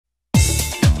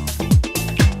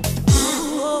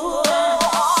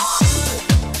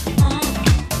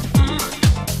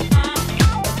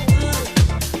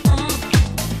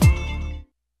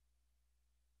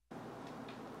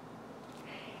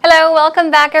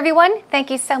welcome back everyone. Thank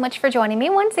you so much for joining me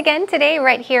once again today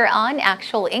right here on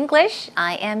Actual English.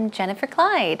 I am Jennifer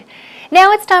Clyde.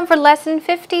 Now it's time for lesson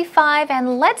 55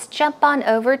 and let's jump on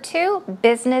over to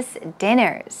business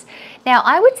dinners. Now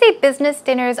I would say business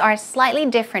dinners are slightly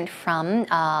different from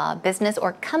business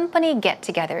or company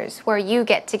get-togethers where you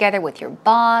get together with your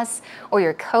boss or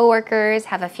your coworkers,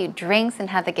 have a few drinks and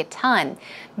have a good time.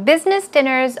 Business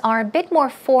dinners are a bit more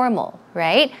formal,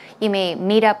 right? You may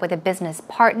meet up with a business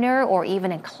partner or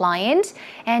even a client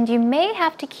and you may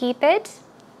have to keep it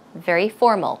very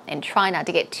formal and try not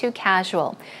to get too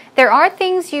casual. There are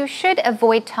things you should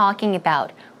avoid talking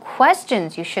about,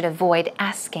 questions you should avoid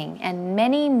asking, and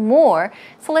many more.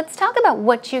 So let's talk about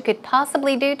what you could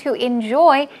possibly do to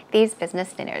enjoy these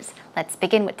business dinners. Let's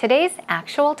begin with today's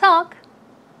actual talk.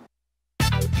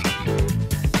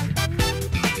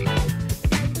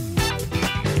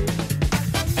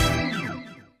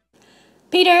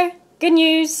 Peter, good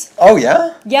news. Oh,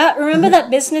 yeah? Yeah, remember that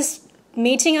business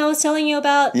meeting I was telling you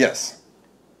about? Yes.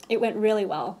 It went really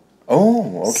well.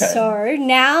 Oh, okay. So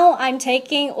now I'm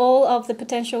taking all of the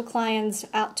potential clients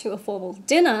out to a formal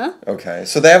dinner. Okay,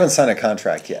 so they haven't signed a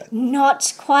contract yet.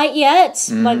 Not quite yet,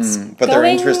 But they're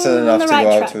interested enough to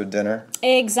go out to a dinner?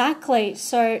 Exactly.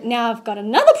 So now I've got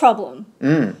another problem.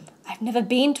 I've never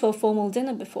been to a formal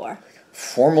dinner before.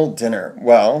 Formal dinner.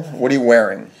 Well, what are you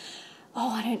wearing?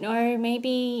 Oh, I don't know.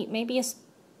 Maybe a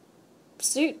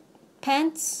suit,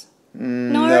 pants?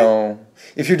 No.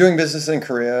 If you're doing business in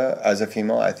Korea as a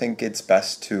female, I think it's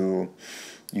best to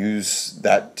use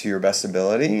that to your best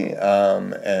ability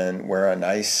and wear a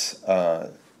nice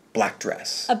black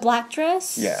dress. A black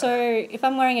dress? Yeah. So if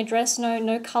I'm wearing a dress,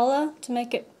 no color to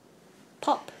make it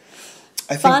pop?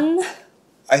 I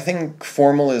think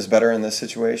formal is better in this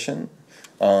situation.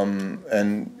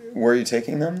 And where are you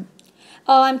taking them?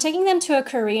 Oh, I'm taking them to a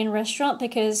Korean restaurant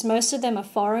because most of them are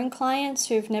foreign clients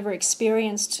who've never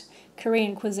experienced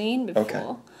Korean cuisine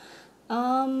before.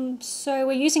 Okay. So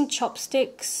we're using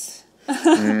chopsticks.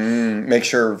 Make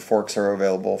sure forks are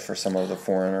available for some of the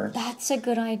foreigners. That's a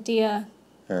good idea.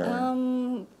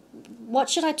 What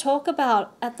should I talk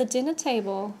about at the dinner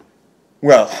table?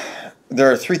 Well,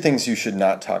 there are 3 things you should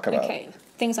not talk about. Okay,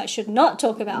 things I should not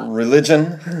talk about.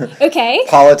 Religion. Okay.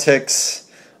 Politics.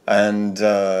 And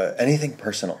anything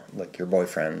personal, like your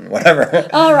boyfriend, whatever.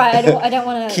 All right, I don't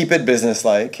want to... Keep it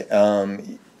businesslike,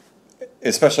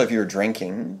 especially if you're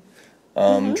drinking.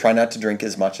 Try not to drink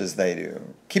as much as they do.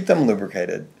 Keep them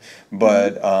lubricated,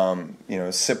 but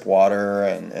sip water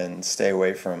and stay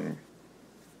away from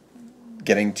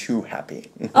getting too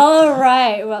happy. All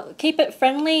right, well, keep it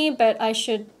friendly, but I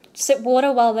should sip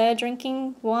water while they're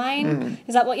drinking wine.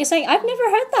 Is that what you're saying? I've never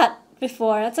heard that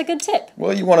before. That's a good tip.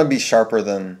 Well, you want to be sharper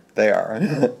than they are.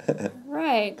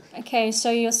 Right. Okay, so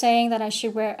you're saying that I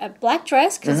should wear a black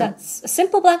dress because that's a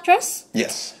simple black dress?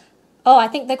 Yes. Oh, I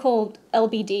think they're called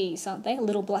LBDs, aren't they? A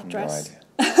little black dress.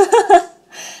 No idea.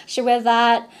 Should wear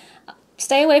that.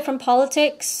 Stay away from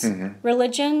politics,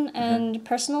 religion, and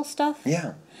personal stuff.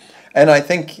 Yeah. And I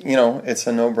think, it's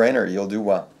a no-brainer. You'll do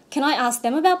well. Can I ask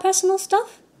them about personal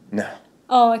stuff? No.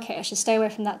 Oh, okay. I should stay away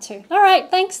from that too. All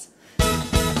right, thanks.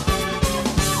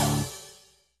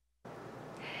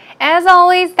 As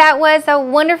always, that was a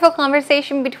wonderful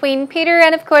conversation between Peter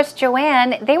and, of course,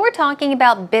 Joanne. They were talking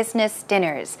about business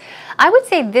dinners. I would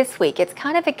say this week it's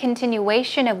kind of a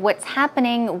continuation of what's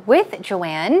happening with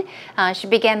Joanne. She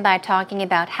began by talking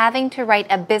about having to write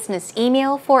a business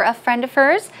email for a friend of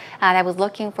hers that was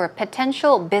looking for a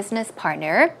potential business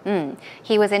partner.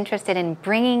 He was interested in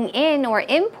bringing in or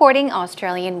importing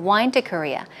Australian wine to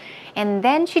Korea. And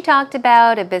then she talked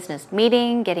about a business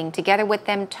meeting, getting together with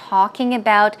them, talking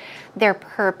about their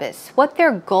purpose, what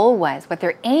their goal was, what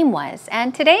their aim was.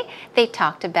 And today they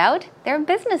talked about their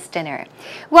business dinner.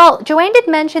 Well, Joanne did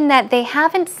mention that they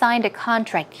haven't signed a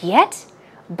contract yet,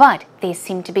 but they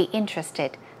seem to be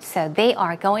interested. So they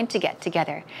are going to get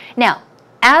together. Now,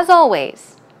 as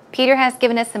always, Peter has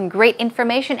given us some great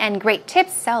information and great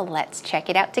tips, so let's check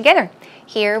it out together.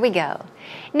 Here we go.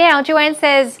 Now, Joanne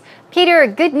says, Peter,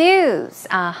 good news.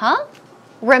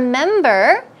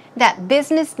 Remember that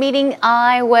business meeting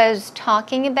I was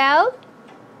talking about?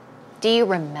 Do you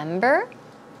remember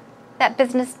that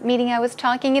business meeting I was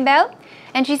talking about?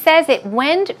 And she says it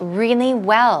went really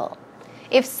well.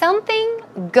 If something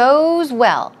goes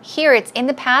well, here it's in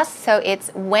the past, so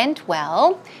it's went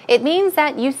well, it means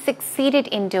that you succeeded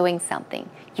in doing something.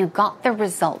 You got the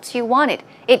results you wanted.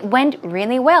 It went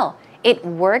really well. It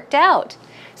worked out.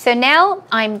 So now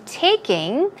I'm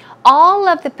taking all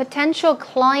of the potential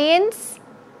clients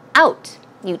out.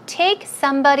 You take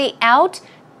somebody out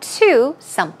to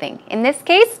something. In this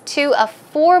case, to a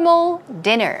formal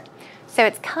dinner. So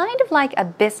it's kind of like a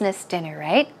business dinner,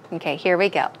 right? Okay, here we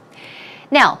go.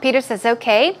 Now, Peter says,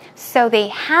 okay, so they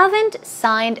haven't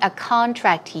signed a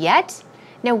contract yet.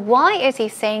 Now, why is he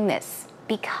saying this?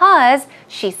 Because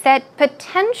she said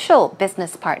potential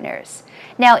business partners.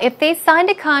 Now, if they signed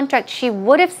a contract, she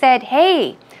would have said,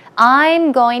 hey,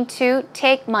 I'm going to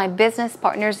take my business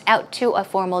partners out to a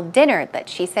formal dinner. But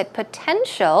she said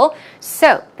potential,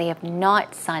 so they have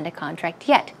not signed a contract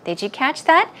yet. Did you catch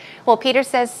that? Well, Peter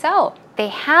says so. They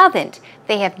haven't.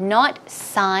 They have not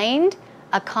signed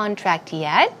a contract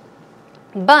yet,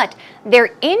 but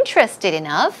they're interested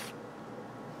enough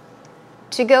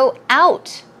to go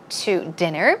out to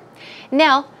dinner.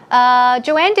 Now,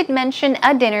 Joanne did mention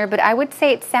a dinner, but I would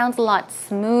say it sounds a lot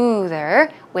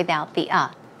smoother without the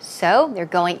So they're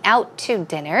going out to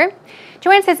dinner.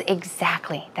 Joanne says,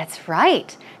 exactly, that's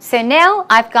right. So now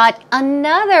I've got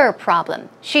another problem.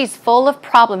 She's full of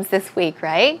problems this week,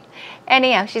 right?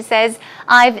 Anyhow, she says,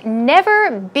 I've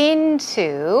never been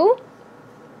to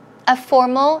a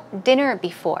formal dinner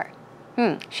before.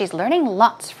 She's learning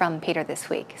lots from Peter this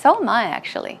week. So am I,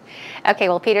 actually. Okay,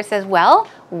 well, Peter says, well,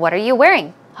 what are you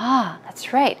wearing?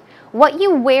 That's right. What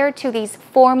you wear to these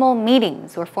formal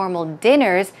meetings or formal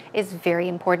dinners is very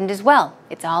important as well.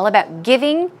 It's all about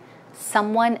giving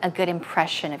someone a good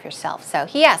impression of yourself. So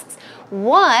he asks,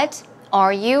 what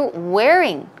are you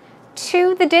wearing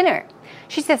to the dinner?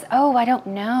 She says, oh, I don't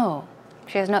know.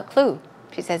 She has no clue.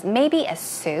 She says, maybe a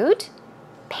suit?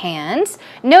 Pants.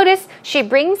 Notice she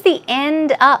brings the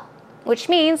end up, which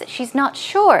means she's not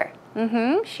sure.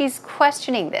 She's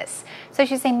questioning this. So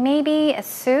she's saying maybe a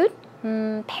suit,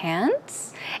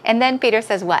 pants. And then Peter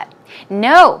says what?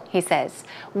 No, he says,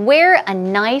 wear a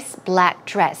nice black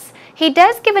dress. He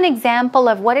does give an example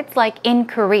of what it's like in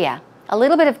Korea. A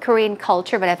little bit of Korean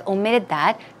culture, but I've omitted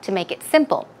that to make it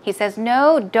simple. He says,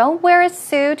 no, don't wear a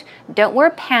suit, don't wear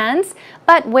pants,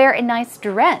 but wear a nice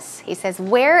dress. He says,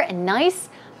 wear a nice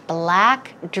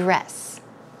black dress.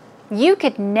 You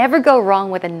could never go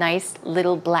wrong with a nice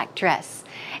little black dress.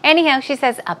 Anyhow, she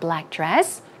says a black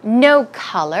dress, no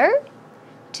color,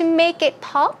 to make it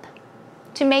pop,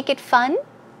 to make it fun.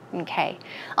 Okay.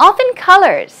 Often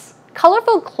colors,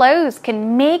 colorful clothes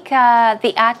can make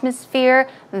the atmosphere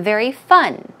very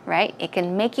fun, right? It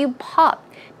can make you pop,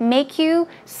 make you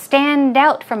stand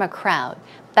out from a crowd.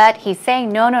 But he's saying,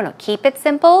 no, keep it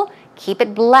simple, keep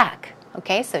it black.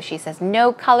 Okay, so she says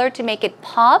no color to make it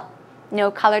pop,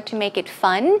 no color to make it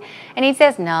fun. And he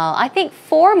says, no, I think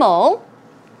formal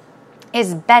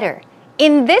is better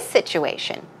in this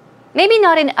situation. Maybe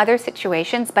not in other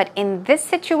situations, but in this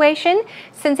situation,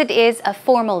 since it is a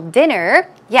formal dinner,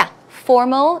 yeah,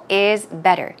 formal is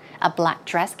better. A black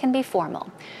dress can be formal.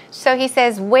 So he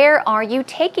says, where are you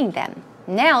taking them?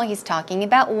 Now he's talking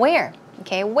about where.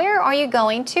 Okay, where are you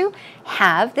going to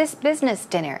have this business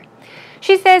dinner?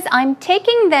 She says, I'm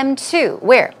taking them to,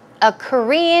 where? A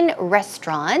Korean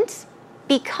restaurant,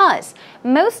 because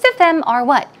most of them are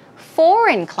what?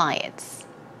 Foreign clients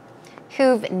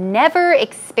who've never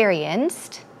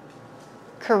experienced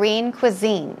Korean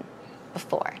cuisine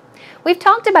before. We've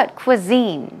talked about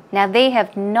cuisine. Now, they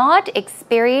have not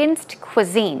experienced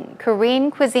cuisine,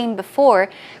 Korean cuisine before.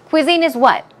 Cuisine is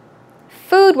what?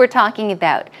 Food we're talking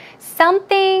about.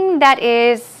 Something that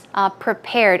is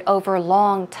prepared over a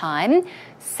long time.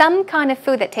 Some kind of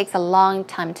food that takes a long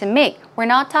time to make. We're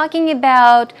not talking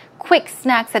about quick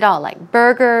snacks at all, like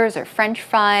burgers or French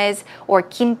fries or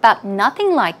kimbap,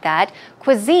 nothing like that.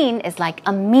 Cuisine is like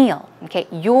a meal, okay?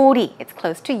 요리, it's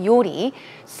close to 요리.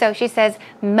 So she says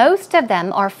most of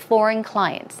them are foreign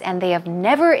clients and they have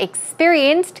never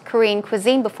experienced Korean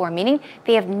cuisine before, meaning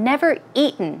they have never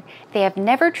eaten, they have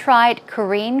never tried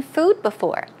Korean food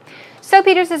before. So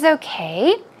Peter says,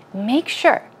 okay, make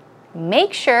sure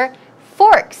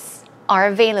forks are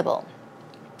available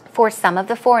for some of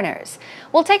the foreigners.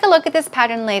 We'll take a look at this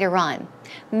pattern later on.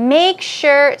 Make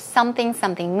sure something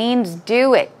means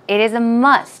do it. It is a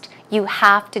must. You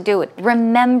have to do it.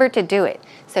 Remember to do it.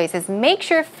 So he says, make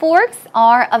sure forks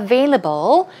are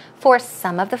available for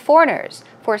some of the foreigners,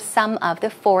 for some of the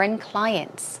foreign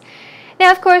clients.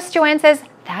 Now, of course, Joanne says,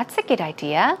 that's a good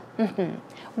idea.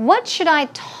 What should I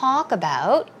talk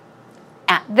about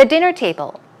at the dinner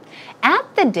table?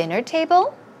 At the dinner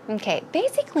table, okay,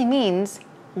 basically means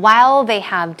while they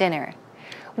have dinner.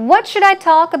 What should I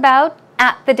talk about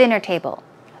at the dinner table?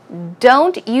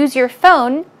 Don't use your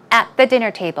phone at the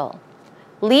dinner table.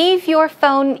 Leave your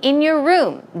phone in your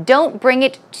room. Don't bring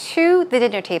it to the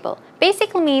dinner table.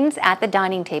 Basically means at the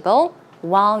dining table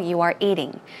while you are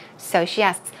eating. So she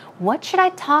asks, what should I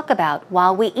talk about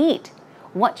while we eat?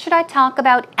 What should I talk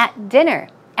about at dinner,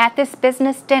 at this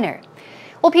business dinner?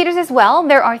 Well, Peter says, well,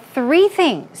 there are 3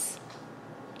 things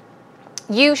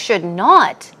you should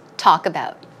not talk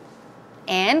about.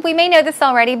 And we may know this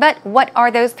already, but what are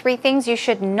those 3 things you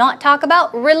should not talk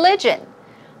about? Religion,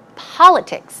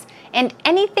 politics, and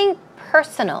anything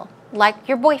personal, like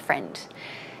your boyfriend.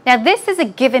 Now, this is a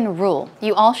given rule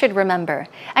you all should remember.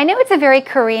 I know it's a very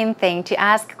Korean thing to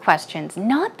ask questions,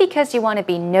 not because you want to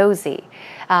be nosy,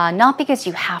 not because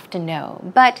you have to know,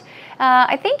 but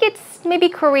I think it's maybe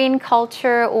Korean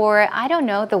culture, or I don't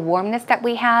know, the warmness that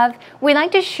we have. We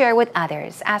like to share with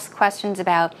others, ask questions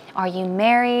about, are you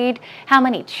married? How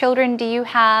many children do you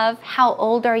have? How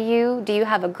old are you? Do you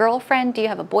have a girlfriend? Do you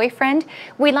have a boyfriend?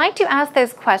 We like to ask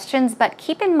those questions, but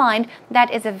keep in mind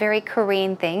that is a very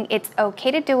Korean thing. It's okay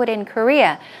to do it in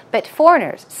Korea, but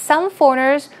foreigners, some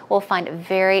foreigners will find it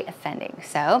very offending.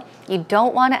 So you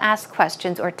don't want to ask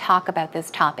questions or talk about those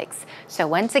topics. So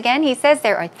once again, he says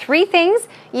there are 3 things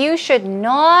you should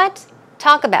not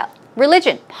talk about: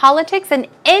 religion, politics, and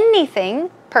anything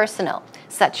personal,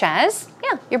 such as,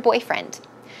 your boyfriend.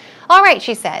 All right,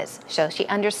 she says, so she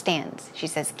understands. She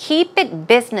says, keep it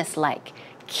businesslike.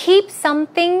 Keep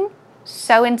something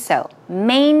so-and-so.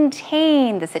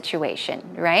 Maintain the situation,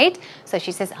 right? So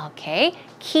she says, okay,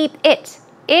 keep it.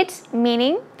 It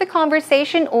meaning the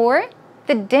conversation or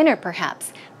the dinner,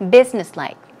 perhaps.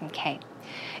 Businesslike, okay.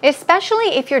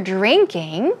 Especially if you're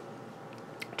drinking,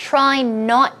 try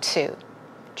not to.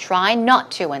 Try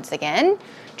not to, once again.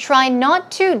 Try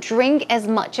not to drink as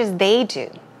much as they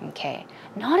do, okay?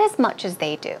 Not as much as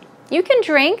they do. You can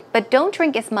drink, but don't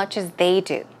drink as much as they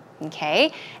do,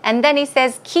 okay? And then he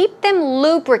says, keep them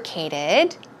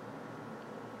lubricated,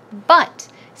 but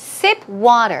sip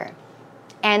water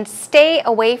and stay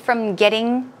away from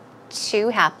getting too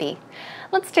happy.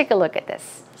 Let's take a look at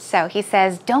this. So he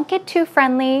says, don't get too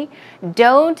friendly.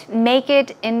 Don't make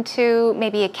it into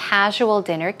maybe a casual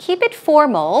dinner. Keep it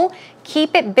formal.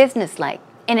 Keep it businesslike.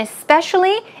 And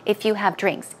especially if you have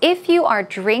drinks. If you are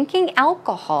drinking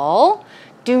alcohol,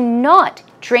 do not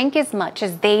drink as much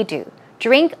as they do.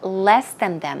 Drink less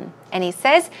than them. And he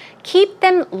says, keep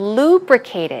them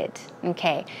lubricated.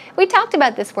 Okay, we talked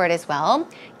about this word as well.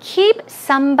 Keep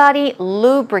somebody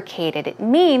lubricated. It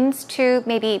means to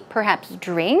maybe perhaps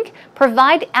drink,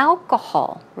 provide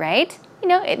alcohol, right? You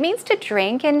know, it means to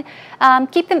drink and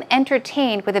keep them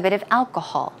entertained with a bit of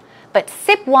alcohol. But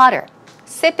sip water.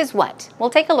 Sip is what? We'll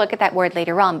take a look at that word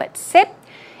later on. But sip,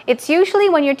 it's usually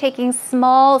when you're taking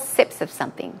small sips of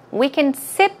something. We can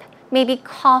sip maybe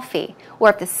coffee, or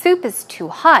if the soup is too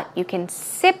hot, you can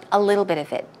sip a little bit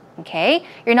of it, okay?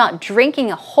 You're not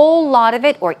drinking a whole lot of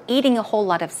it or eating a whole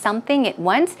lot of something at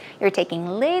once. You're taking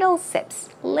little sips,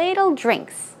 little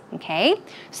drinks, okay?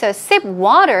 So sip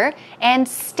water and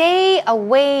stay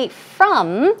away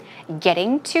from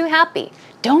getting too happy.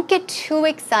 Don't get too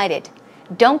excited.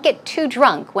 Don't get too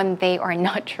drunk when they are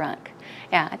not drunk.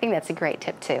 Yeah, I think that's a great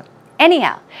tip too.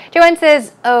 Anyhow, Joanne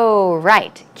says, oh,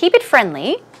 right, keep it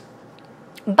friendly,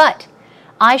 but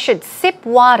I should sip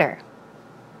water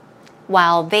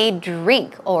while they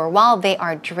drink or while they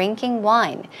are drinking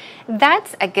wine.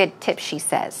 That's a good tip, she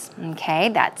says. Okay,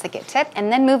 that's a good tip.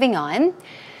 And then moving on,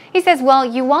 he says, well,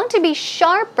 you want to be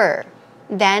sharper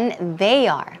than they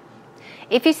are.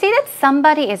 If you see that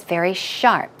somebody is very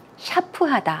sharp,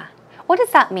 샤프하다, what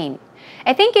does that mean?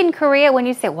 I think in Korea when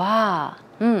you say, wow,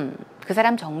 그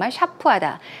사람 정말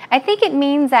샤프하다, I think it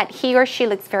means that he or she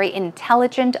looks very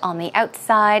intelligent on the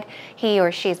outside. He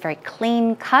or she is very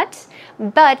clean cut.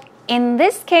 But in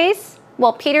this case,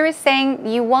 well, Peter is saying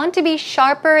you want to be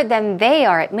sharper than they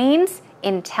are. It means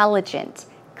intelligent,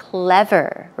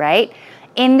 clever, right?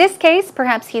 In this case,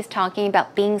 perhaps he's talking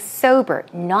about being sober,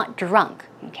 not drunk.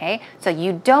 Okay, so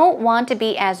you don't want to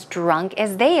be as drunk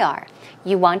as they are.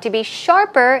 You want to be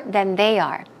sharper than they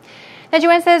are. Now,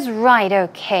 Joanne says, right,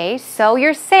 okay, so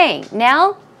you're saying.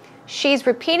 Now, she's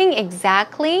repeating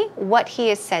exactly what he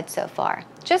has said so far,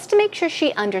 just to make sure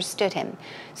she understood him.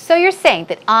 So you're saying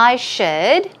that I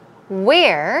should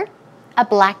wear a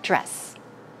black dress.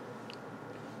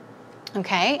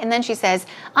 Okay, and then she says,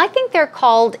 I think they're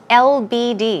called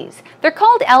LBDs. They're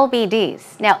called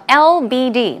LBDs. Now,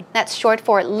 LBD, that's short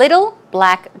for little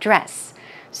black dress.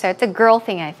 So it's a girl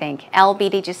thing, I think.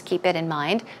 LBD, just keep it in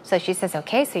mind. So she says,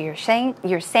 okay, so you're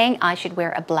saying I should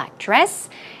wear a black dress.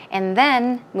 And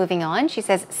then, moving on, she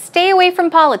says, stay away from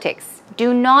politics.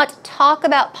 Do not talk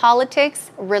about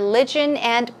politics, religion,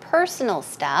 and personal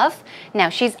stuff. Now,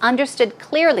 she's understood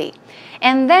clearly.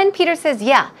 And then Peter says,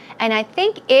 yeah, and I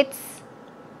think it's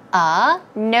a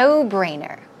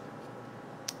no-brainer.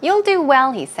 You'll do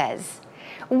well, he says.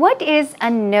 What is a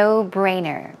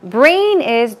no-brainer? Brain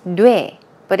is 뇌.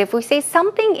 But if we say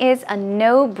something is a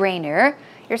no-brainer,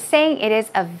 You're saying it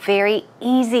is a very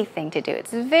easy thing to do.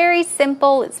 It's very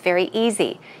simple. It's very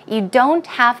easy. You don't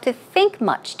have to think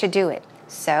much to do it.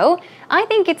 So I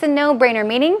think it's a no-brainer,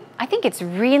 meaning I think it's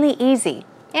really easy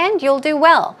and you'll do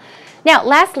well. Now,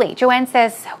 lastly, Joanne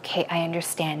says, okay, I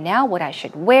understand now what I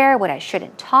should wear, what I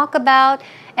shouldn't talk about.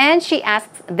 And she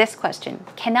asks this question,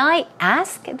 can I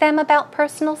ask them about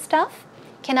personal stuff?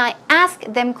 Can I ask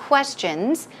them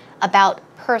questions about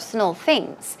personal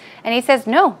things? And he says,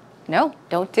 no,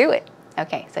 don't do it.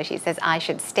 Okay, so she says, I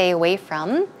should stay away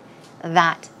from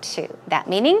that too. That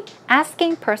meaning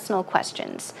asking personal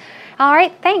questions. All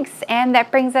right, thanks. And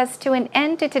that brings us to an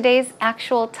end to today's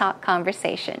actual talk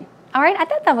conversation. All right, I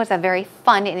thought that was a very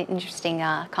fun and interesting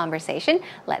conversation.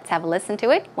 Let's have a listen to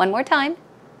it one more time.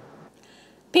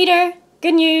 Peter,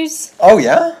 good news. Oh,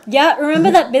 yeah? Yeah,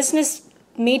 remember that business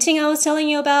meeting I was telling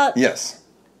you about? Yes.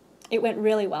 It went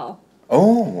really well.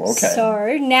 Oh, okay.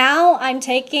 So now I'm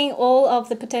taking all of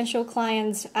the potential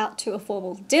clients out to a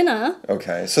formal dinner.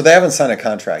 Okay, so they haven't signed a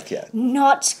contract yet.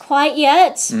 Not quite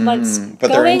yet, but it's But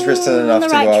they're going interested on enough the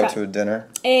to right go out track. to a dinner?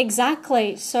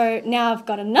 Exactly. So now I've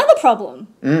got another problem.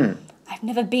 I've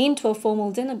never been to a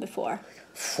formal dinner before.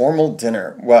 Formal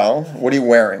dinner. Well, what are you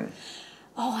wearing?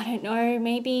 Oh, I don't know.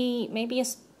 Maybe a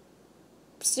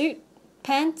suit,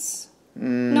 pants.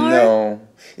 No.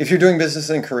 If you're doing business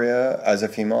in Korea as a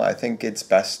female, I think it's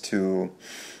best to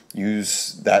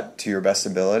use that to your best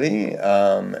ability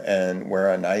and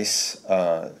wear a nice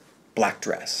black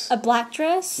dress. A black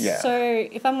dress. Yeah. So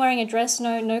if I'm wearing a dress,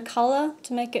 no color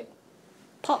to make it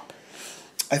pop.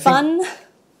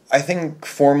 I think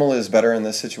formal is better in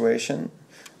this situation.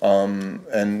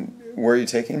 And where are you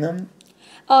taking them?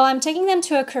 Oh, I'm taking them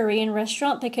to a Korean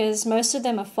restaurant because most of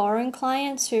them are foreign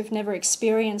clients who've never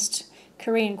experienced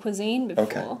Korean cuisine before.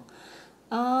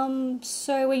 Okay.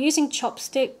 So we're using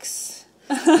chopsticks.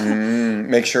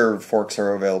 Make sure forks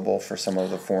are available for some of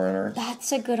the foreigners.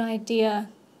 That's a good idea.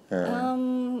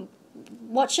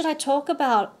 What should I talk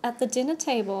about at the dinner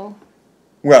table?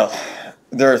 Well,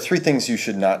 there are 3 things you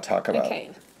should not talk about. Okay,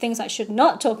 things I should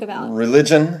not talk about.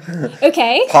 Religion,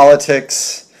 Okay.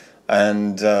 politics,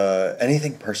 and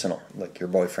anything personal, like your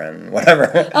boyfriend,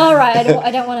 whatever. All right,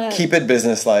 I don't want to... Keep it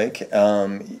businesslike,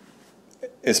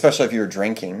 especially if you're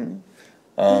drinking.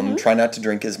 Try not to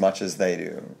drink as much as they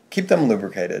do. Keep them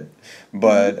lubricated,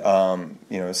 but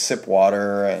sip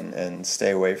water and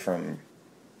stay away from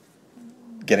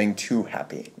getting too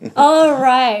happy. All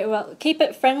right, well, keep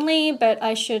it friendly, but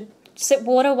I should sip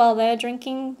water while they're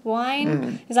drinking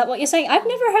wine. Is that what you're saying? I've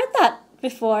never heard that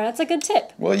before. That's a good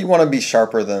tip. Well, you want to be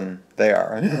sharper than they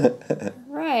are.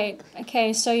 Right.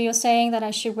 Okay, so you're saying that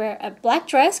I should wear a black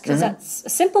dress, because that's a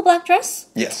simple black dress?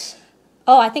 Yes.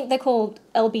 Oh, I think they're called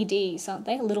LBDs, aren't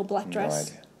they? A little black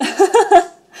dress. No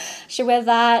idea. Should wear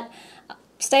that.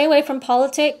 Stay away from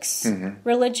politics,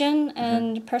 religion,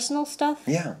 and personal stuff.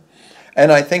 Yeah.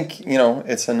 And I think,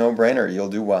 it's a no-brainer. You'll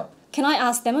do well. Can I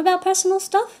ask them about personal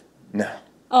stuff? No.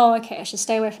 Oh, okay. I should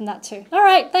stay away from that too. All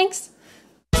right, thanks.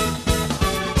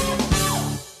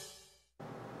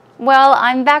 Well,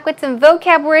 I'm back with some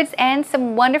vocab words and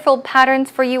some wonderful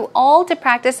patterns for you all to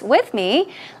practice with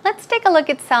me. Let's take a look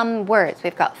at some words.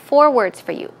 We've got 4 words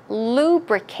for you.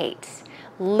 Lubricate.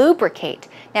 Lubricate.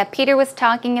 Now, Peter was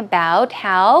talking about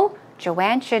how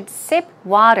Joanne should sip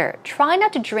water. Try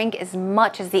not to drink as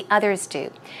much as the others do.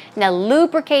 Now,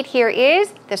 lubricate here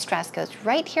is, the stress goes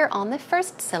right here on the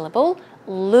first syllable,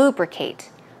 lubricate.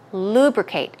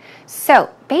 Lubricate. So,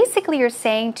 basically you're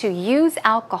saying to use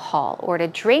alcohol or to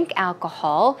drink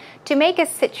alcohol to make a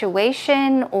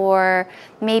situation or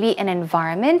maybe an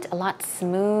environment a lot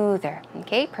smoother.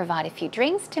 Okay, provide a few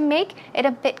drinks to make it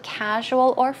a bit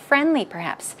casual or friendly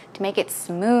perhaps, to make it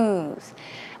smooth.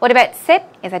 What about sip?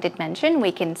 As I did mention,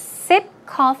 we can sip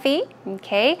coffee,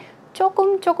 okay?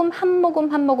 조금 한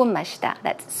모금 마시다.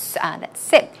 That's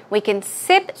sip. We can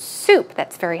sip soup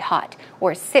that's very hot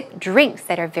or sip drinks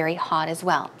that are very hot as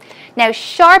well. Now,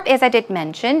 sharp, as I did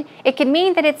mention, it can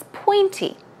mean that it's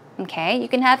pointy, okay? You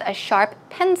can have a sharp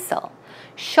pencil.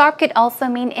 Sharp could also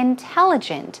mean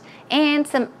intelligent. And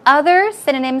some other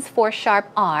synonyms for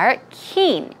sharp are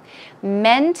keen,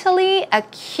 mentally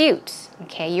acute,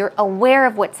 okay? You're aware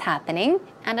of what's happening.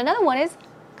 And another one is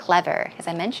clever, as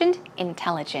I mentioned,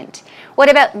 intelligent.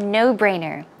 What about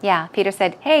no-brainer? Yeah, Peter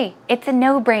said, hey, it's a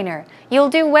no-brainer.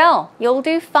 You'll do well. You'll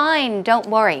do fine. Don't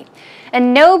worry. A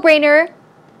no-brainer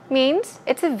means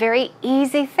it's a very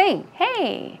easy thing.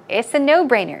 Hey, it's a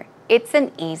no-brainer. It's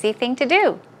an easy thing to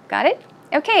do. Got it?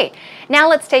 Okay, now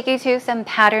let's take you to some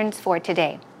patterns for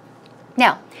today.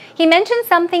 Now, he mentioned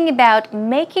something about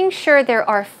making sure there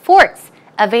are forks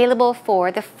available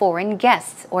for the foreign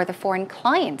guests or the foreign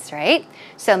clients, right?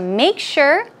 So make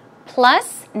sure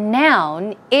plus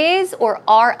noun is or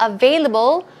are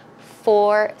available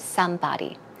for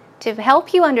somebody. To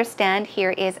help you understand,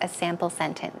 here is a sample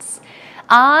sentence.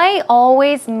 I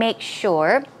always make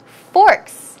sure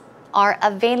forks are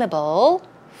available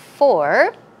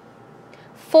for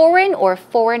foreign or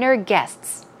foreigner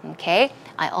guests. Okay?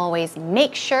 I always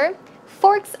make sure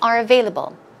forks are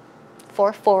available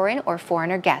for foreign or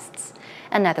foreigner guests.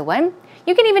 Another one,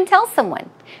 you can even tell someone,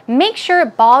 make sure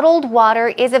bottled water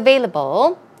is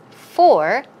available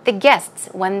for the guests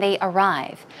when they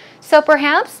arrive. So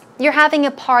perhaps you're having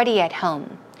a party at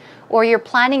home, or you're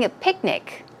planning a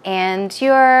picnic and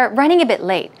you're running a bit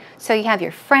late. So you have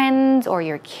your friends or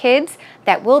your kids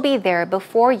that will be there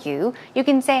before you. You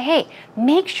can say, hey,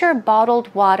 make sure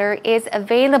bottled water is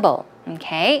available.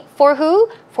 Okay? For who?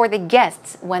 For the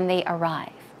guests when they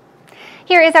arrive.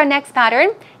 Here is our next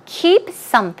pattern. Keep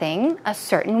something a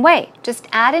certain way. Just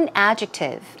add an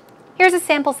adjective. Here's a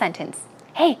sample sentence.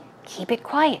 Hey, keep it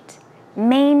quiet.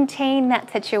 Maintain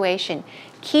that situation.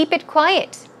 Keep it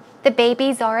quiet. The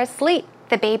babies are asleep.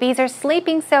 The babies are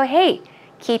sleeping, so hey,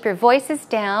 keep your voices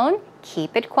down.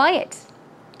 Keep it quiet.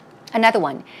 Another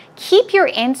one, keep your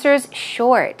answers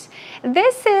short.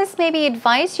 This is maybe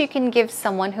advice you can give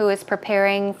someone who is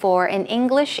preparing for an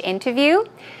English interview.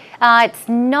 It's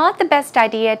not the best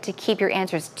idea to keep your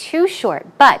answers too short,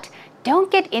 but don't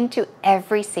get into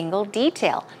every single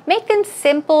detail. Make them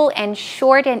simple and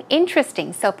short and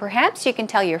interesting. So perhaps you can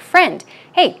tell your friend,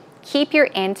 hey, keep your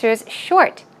answers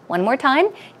short. One more time,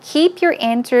 keep your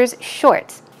answers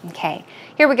short. Okay,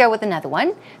 here we go with another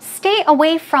one. Stay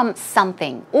away from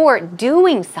something or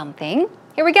doing something.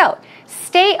 Here we go.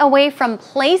 Stay away from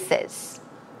places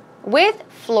with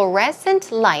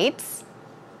fluorescent lights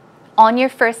on your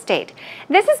first date.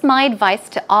 This is my advice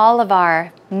to all of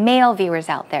our male viewers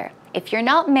out there. If you're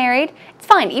not married, it's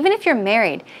fine. Even if you're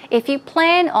married, if you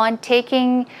plan on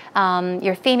taking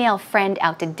your female friend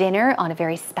out to dinner on a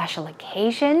very special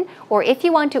occasion, or if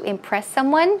you want to impress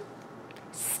someone,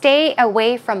 stay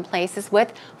away from places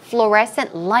with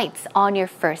fluorescent lights on your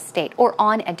first date or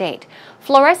on a date.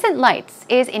 Fluorescent lights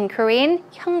is in Korean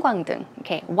형광등,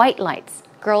 okay, white lights.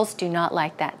 Girls do not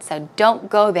like that, so don't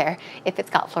go there if it's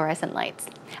got fluorescent lights.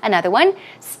 Another one,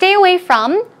 stay away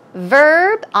from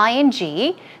verb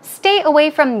ing. Stay away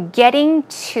from getting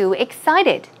too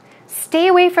excited. Stay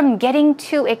away from getting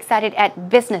too excited at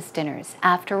business dinners.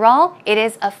 After all, it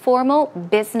is a formal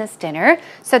business dinner,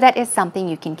 so that is something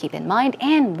you can keep in mind.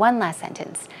 And one last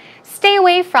sentence. Stay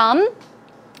away from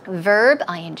verb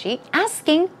ing,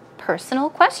 asking personal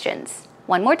questions.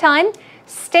 One more time.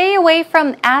 Stay away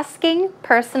from asking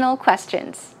personal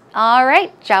questions. All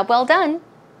right, job well done.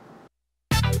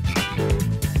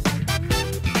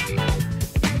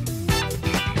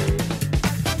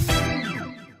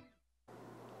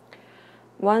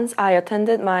 Once I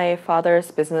attended my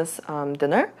father's business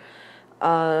dinner,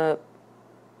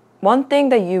 one thing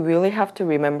that you really have to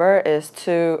remember is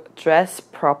to dress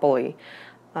properly.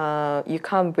 You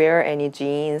can't wear any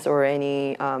jeans or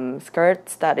any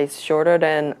skirts that is shorter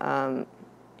than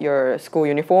your school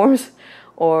uniforms,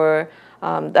 or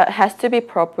that has to be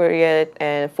appropriate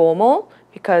and formal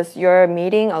because you're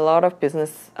meeting a lot of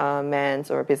business men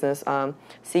or business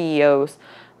CEOs,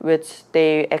 which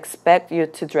they expect you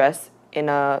to dress in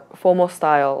a formal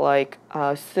style like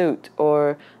a suit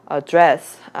or a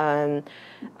dress. And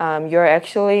you're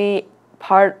actually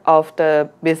part of the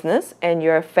business and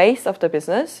you're face of the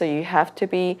business, so you have to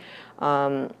be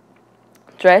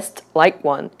dressed like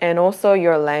one. And also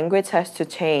your language has to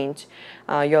change.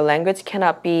 Your language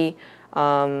cannot be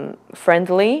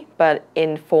friendly but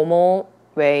in formal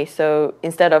way. So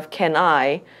instead of can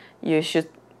I, you should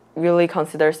really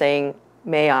consider saying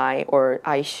may I or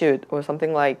I should or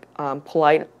something like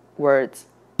polite words.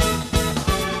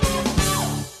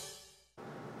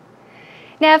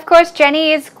 Now, of course,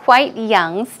 Jenny is quite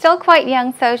young, still quite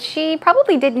young, so she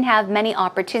probably didn't have many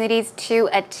opportunities to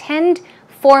attend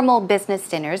formal business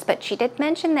dinners, but she did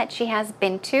mention that she has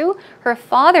been to her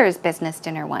father's business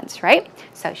dinner once, right?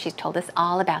 So she's told us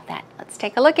all about that. Let's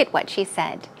take a look at what she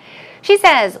said. She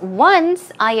says,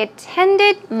 once I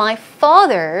attended my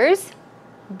father's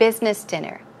business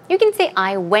dinner. You can say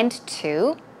I went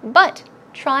to, but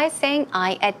try saying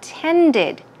I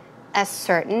attended a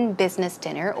certain business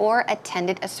dinner or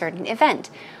attended a certain event.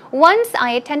 Once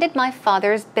I attended my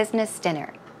father's business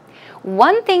dinner.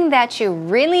 One thing that you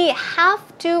really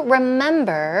have to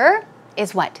remember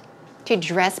is what? To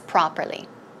dress properly.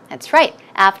 That's right.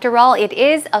 After all, it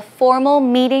is a formal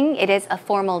meeting. It is a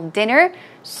formal dinner.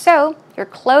 So your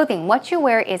clothing, what you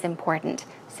wear is important.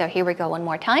 So here we go one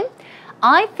more time.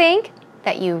 I think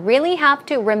that you really have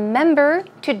to remember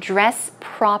to dress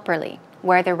properly,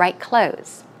 wear the right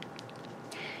clothes.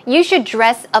 You should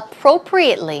dress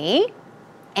appropriately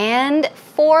and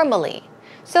formally.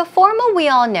 So formal, we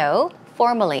all know,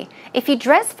 formally. If you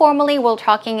dress formally, we're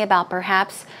talking about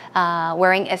perhaps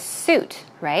wearing a suit,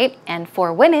 right? And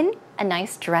for women, a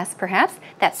nice dress perhaps,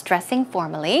 that's dressing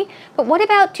formally. But what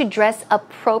about to dress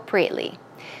appropriately?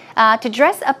 To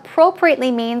dress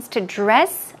appropriately means to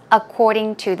dress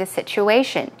according to the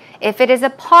situation. If it is a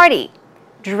party,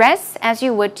 dress as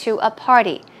you would to a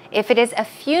party. If it is a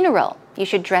funeral, you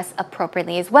should dress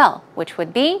appropriately as well, which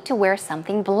would be to wear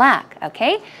something black,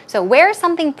 okay? So wear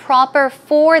something proper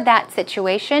for that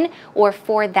situation or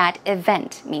for that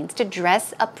event, means to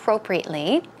dress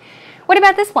appropriately. What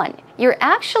about this one? You're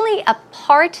actually a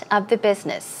part of the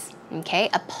business, okay?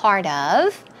 A part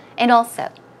of, and also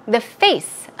the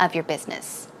face of your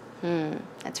business.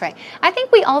 That's right. I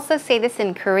think we also say this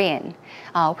in Korean.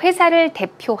 회사를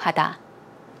대표하다.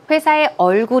 회사의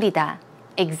얼굴이다.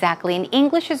 Exactly. In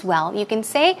English as well, you can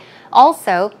say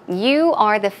also, you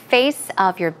are the face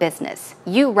of your business.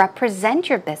 You represent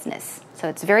your business. So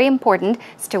it's very important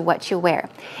as to what you wear.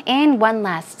 And one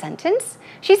last sentence.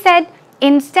 She said,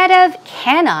 instead of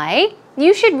can I,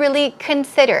 you should really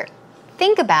consider.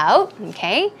 Think about,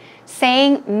 okay,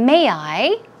 saying may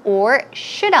I or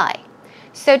should I.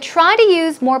 So try to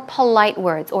use more polite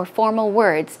words or formal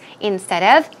words instead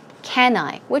of can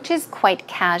I, which is quite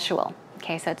casual.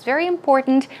 Okay, so it's very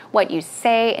important what you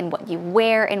say and what you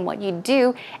wear and what you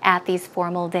do at these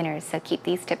formal dinners. So keep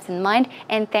these tips in mind.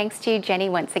 And thanks to you, Jenny,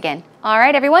 once again. All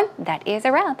right, everyone, that is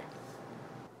a wrap.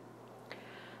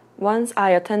 Once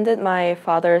I attended my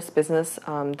father's business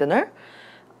dinner,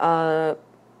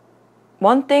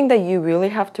 one thing that you really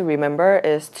have to remember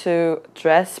is to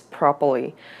dress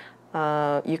properly.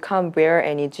 You can't wear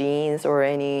any jeans or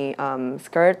any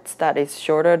skirts that is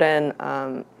shorter than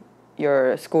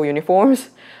your school uniforms,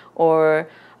 or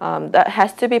that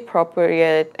has to be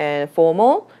appropriate and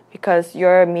formal because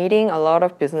you're meeting a lot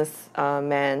of business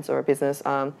men or business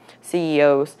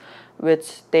CEOs,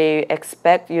 which they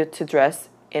expect you to dress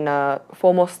in a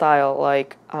formal style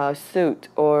like a suit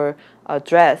or a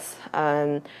dress.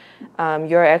 And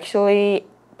you're actually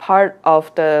part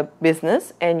of the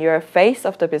business and you're a face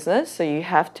of the business, so you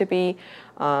have to be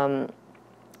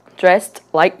dressed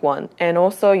like one. And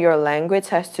also your language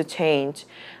has to change.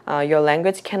 Your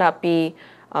language cannot be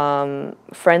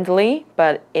friendly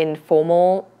but in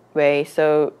formal way.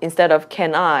 So instead of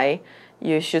can I,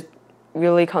 you should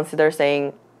really consider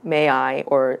saying may I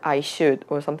or I should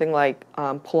or something like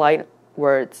polite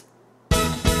words.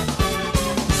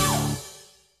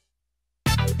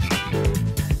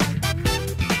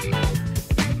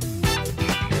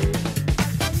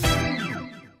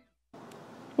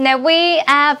 Now we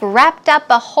have wrapped up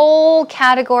a whole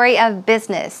category of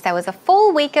business. That was a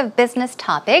full week of business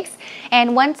topics.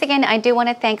 And once again, I do want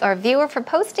to thank our viewer for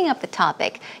posting up the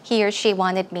topic. He or she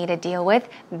wanted me to deal with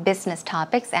business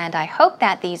topics, and I hope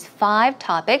that these 5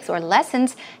 topics or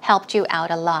lessons helped you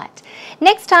out a lot.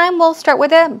 Next time, we'll start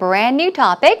with a brand new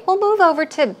topic. We'll move over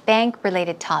to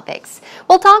bank-related topics.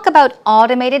 We'll talk about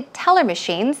automated teller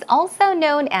machines, also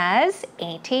known as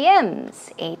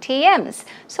ATMs. ATMs.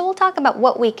 So we'll talk about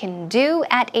what we can do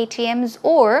at ATMs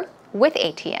or with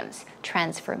ATMs.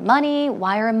 Transfer money,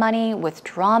 wire money,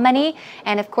 withdraw money,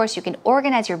 and of course you can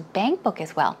organize your bank book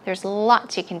as well. There's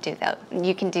lots you can do though.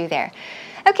 You can do there.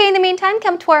 Okay, in the meantime,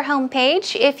 come to our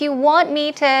homepage. If you want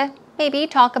me to maybe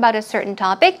talk about a certain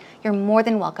topic, you're more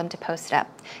than welcome to post it up.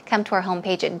 Come to our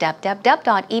homepage at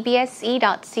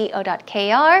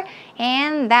www.ebse.co.kr,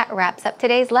 and that wraps up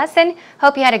today's lesson.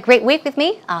 Hope you had a great week with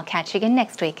me. I'll catch you again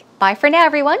next week. Bye for now,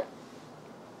 everyone.